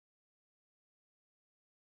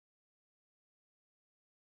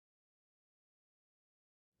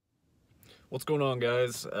What's going on,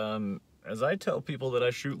 guys? As I tell people that I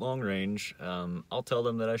shoot long range, I'll tell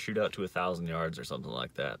them that I shoot out to 1,000 yards or something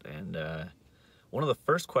like that. And one of the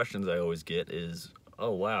first questions I always get is,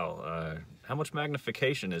 oh wow, how much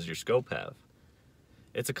magnification does your scope have?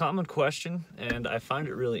 It's a common question and I find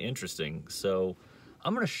it really interesting. So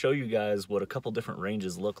I'm going to show you guys what a couple different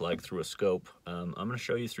ranges look like through a scope. I'm going to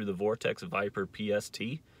show you through the Vortex Viper PST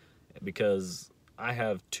because I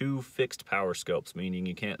have two fixed power scopes, meaning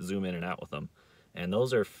you can't zoom in and out with them. And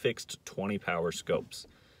those are fixed 20 power scopes.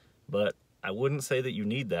 But I wouldn't say that you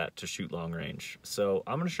need that to shoot long range. So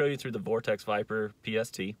I'm going to show you through the Vortex Viper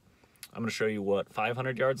PST. I'm going to show you what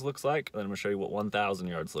 500 yards looks like, and I'm going to show you what 1,000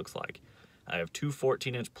 yards looks like. I have two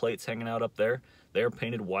 14-inch plates hanging out up there. They're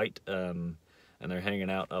painted white, and they're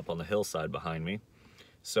hanging out up on the hillside behind me.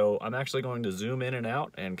 So I'm actually going to zoom in and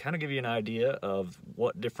out and kind of give you an idea of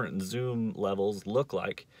what different zoom levels look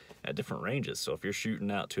like at different ranges. So if you're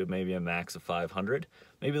shooting out to maybe a max of 500,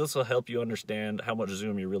 maybe this will help you understand how much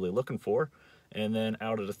zoom you're really looking for. And then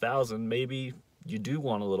out at 1,000, maybe you do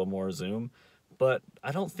want a little more zoom, but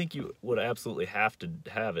I don't think you would absolutely have to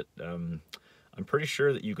have it. I'm pretty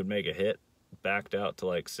sure that you could make a hit backed out to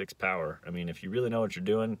like 6 power. I mean, if you really know what you're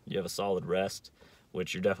doing, you have a solid rest,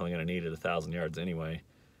 which you're definitely going to need at 1,000 yards anyway.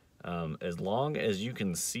 As long as you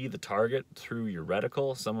can see the target through your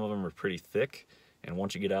reticle, some of them are pretty thick, and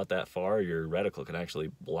once you get out that far, your reticle can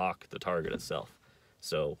actually block the target itself.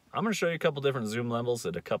 So I'm going to show you a couple different zoom levels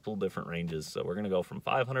at a couple different ranges. So we're going to go from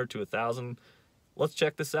 500 to 1,000. Let's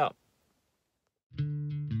check this out.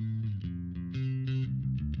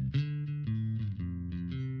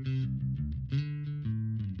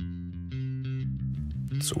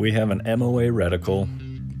 So we have an MOA reticle.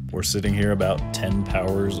 We're sitting here about 10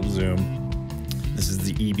 powers of zoom. This is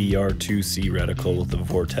the EBR2C reticle with the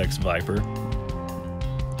Vortex Viper.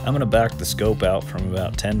 I'm going to back the scope out from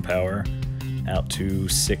about 10 power out to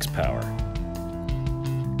 6 power.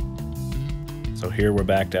 So here we're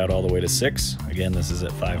backed out all the way to 6. Again, this is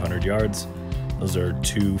at 500 yards. Those are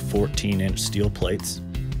two 14-inch steel plates.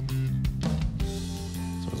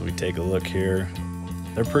 So as we take a look here,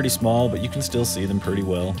 they're pretty small, but you can still see them pretty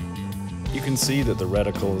well. You can see that the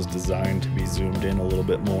reticle is designed to be zoomed in a little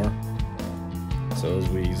bit more. So as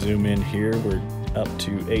we zoom in here, we're up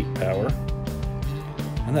to 8 power.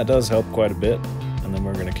 And that does help quite a bit. And then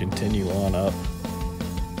we're going to continue on up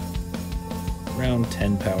around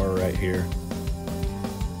 10 power right here.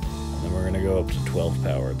 And then we're going to go up to 12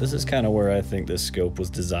 power. This is kind of where I think this scope was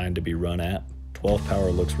designed to be run at. 12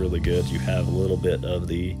 power looks really good. You have a little bit of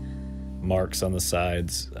the marks on the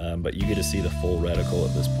sides, but you get to see the full reticle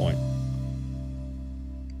at this point.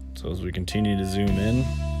 So as we continue to zoom in,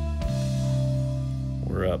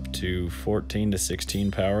 we're up to 14 to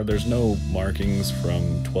 16 power. There's no markings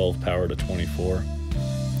from 12 power to 24.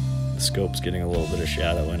 The scope's getting a little bit of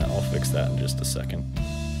shadow in it. I'll fix that in just a second.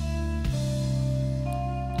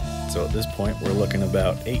 So at this point, we're looking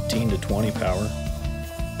about 18 to 20 power.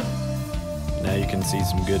 Now you can see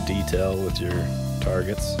some good detail with your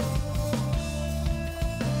targets.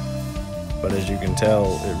 But as you can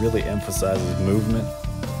tell, it really emphasizes movement.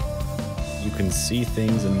 You can see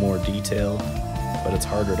things in more detail, but it's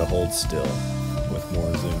harder to hold still with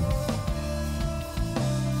more zoom.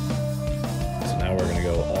 So now we're going to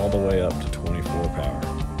go all the way up to 24 power.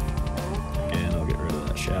 Again, I'll get rid of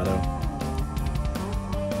that shadow.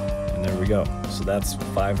 And there we go. So that's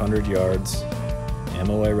 500 yards,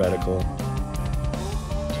 MOA reticle.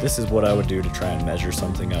 This is what I would do to try and measure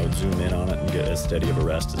something. I would zoom in on it and get as steady of a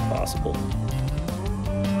rest as possible.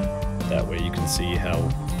 That way you can see how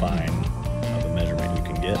fine of a measurement you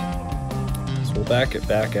can get. So we'll back it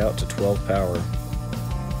back out to 12 power.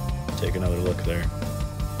 Take another look there.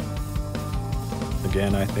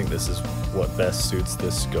 Again, I think this is what best suits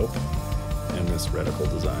this scope and this reticle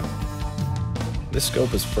design. This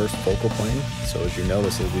scope is first focal plane, so as you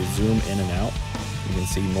notice as we zoom in and out, you can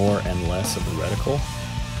see more and less of the reticle.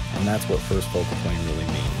 And that's what first focal plane really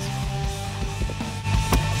means.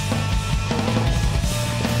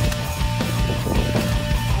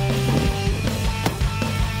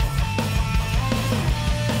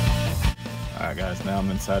 Alright guys, now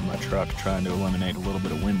I'm inside my truck trying to eliminate a little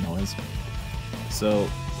bit of wind noise. So,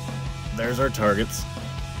 there's our targets.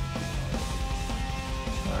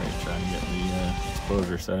 Sorry, trying to get the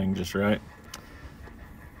exposure setting just right.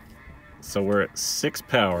 So we're at 6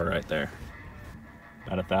 power right there.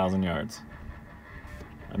 At 1,000 yards.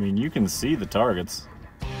 I mean, you can see the targets.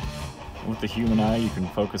 With the human eye, you can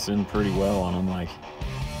focus in pretty well on them. Like,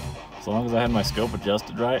 as long as I had my scope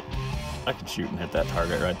adjusted right, I could shoot and hit that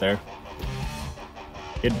target right there.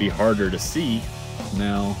 It'd be harder to see.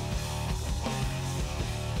 Now,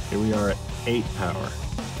 here we are at 8 power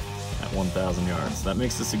at 1,000 yards. That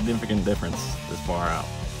makes a significant difference this far out.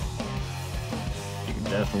 You can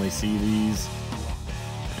definitely see these,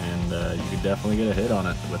 and you can definitely get a hit on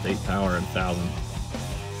it with 8 power and 1,000.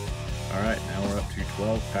 All right, now we're up to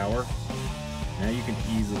 12 power. Now you can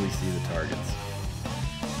easily see the targets.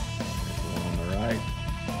 There's the one on the right,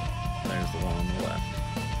 there's the one on the left.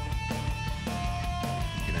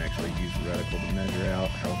 You can actually use the reticle to measure out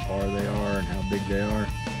how far they are and how big they are.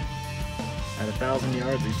 At 1,000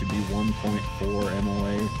 yards, they should be 1.4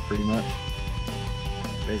 MOA, pretty much.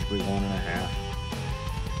 Basically 1.5.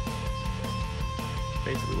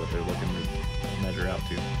 Basically what they're looking to measure out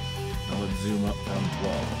to. Now let's zoom up from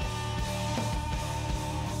 12.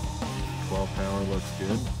 12 power looks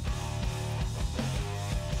good.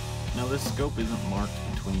 Now this scope isn't marked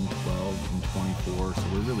between 12 and 24, so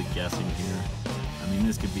we're really guessing here. I mean,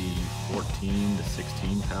 this could be 14 to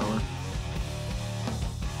 16 power.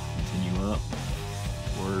 Continue up.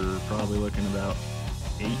 We're probably looking about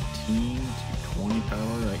 18 to 20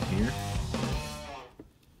 power right here.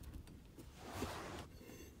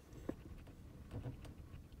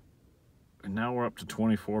 And now we're up to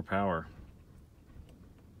 24 power.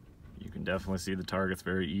 You can definitely see the targets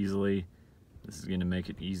very easily. This is going to make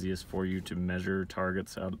it easiest for you to measure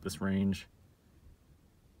targets out at this range.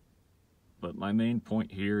 But my main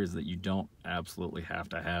point here is that you don't absolutely have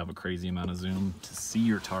to have a crazy amount of zoom to see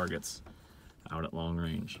your targets out at long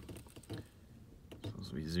range. So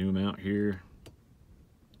as we zoom out here,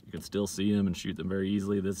 you can still see them and shoot them very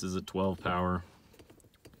easily. This is at 12 power.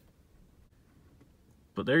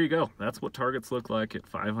 But there you go. That's what targets look like at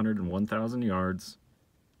 500 and 1,000 yards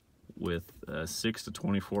with a 6 to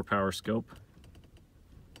 24 power scope.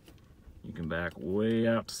 You can back way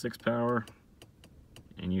out to 6 power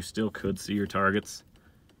and you still could see your targets.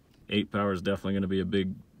 8 power is definitely going to be a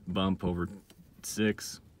big bump over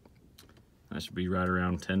 6. That should be right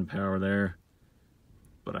around 10 power there.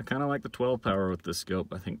 But I kind of like the 12 power with this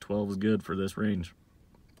scope. I think 12 is good for this range.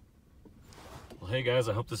 Well, hey guys,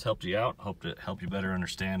 I hope this helped you out. Hope it helped you better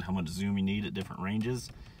understand how much zoom you need at different ranges.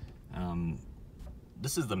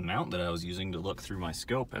 This is the mount that I was using to look through my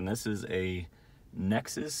scope, and this is a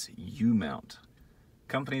Nexus U-mount.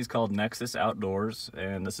 Company is called Nexus Outdoors,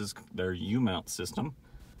 and this is their U-mount system.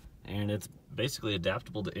 And it's basically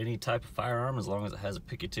adaptable to any type of firearm as long as it has a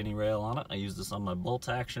Picatinny rail on it. I use this on my bolt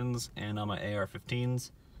actions and on my AR-15s.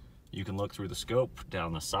 You can look through the scope,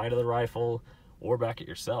 down the side of the rifle, or back at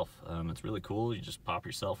yourself. It's really cool. You just pop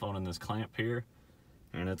your cell phone in this clamp here,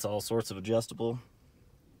 and it's all sorts of adjustable.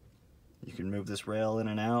 You can move this rail in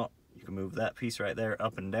and out. You can move that piece right there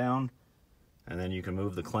up and down, and then you can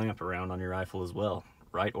move the clamp around on your rifle as well.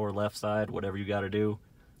 Right or left side, whatever you got to do.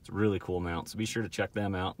 It's a really cool mount, so be sure to check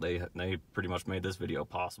them out. They pretty much made this video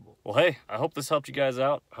possible. Well, hey, I hope this helped you guys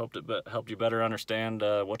out. I hope it helped you better understand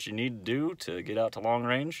what you need to do to get out to long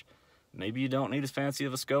range. Maybe you don't need as fancy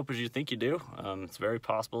of a scope as you think you do. It's very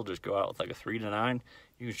possible. Just go out with like a 3 to 9.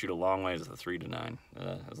 You can shoot a long ways with a 3 to 9.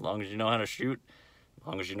 As long as you know how to shoot, as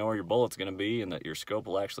long as you know where your bullet's going to be and that your scope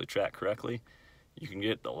will actually track correctly, you can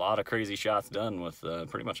get a lot of crazy shots done with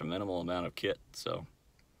pretty much a minimal amount of kit. So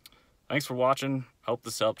thanks for watching. Hope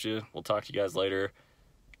this helped you. We'll talk to you guys later.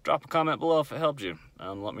 Drop a comment below if it helped you.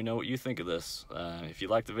 Let me know what you think of this. If you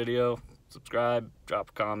liked the video, subscribe, drop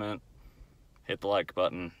a comment, hit the like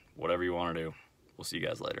button, whatever you want to do. We'll see you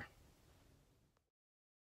guys later.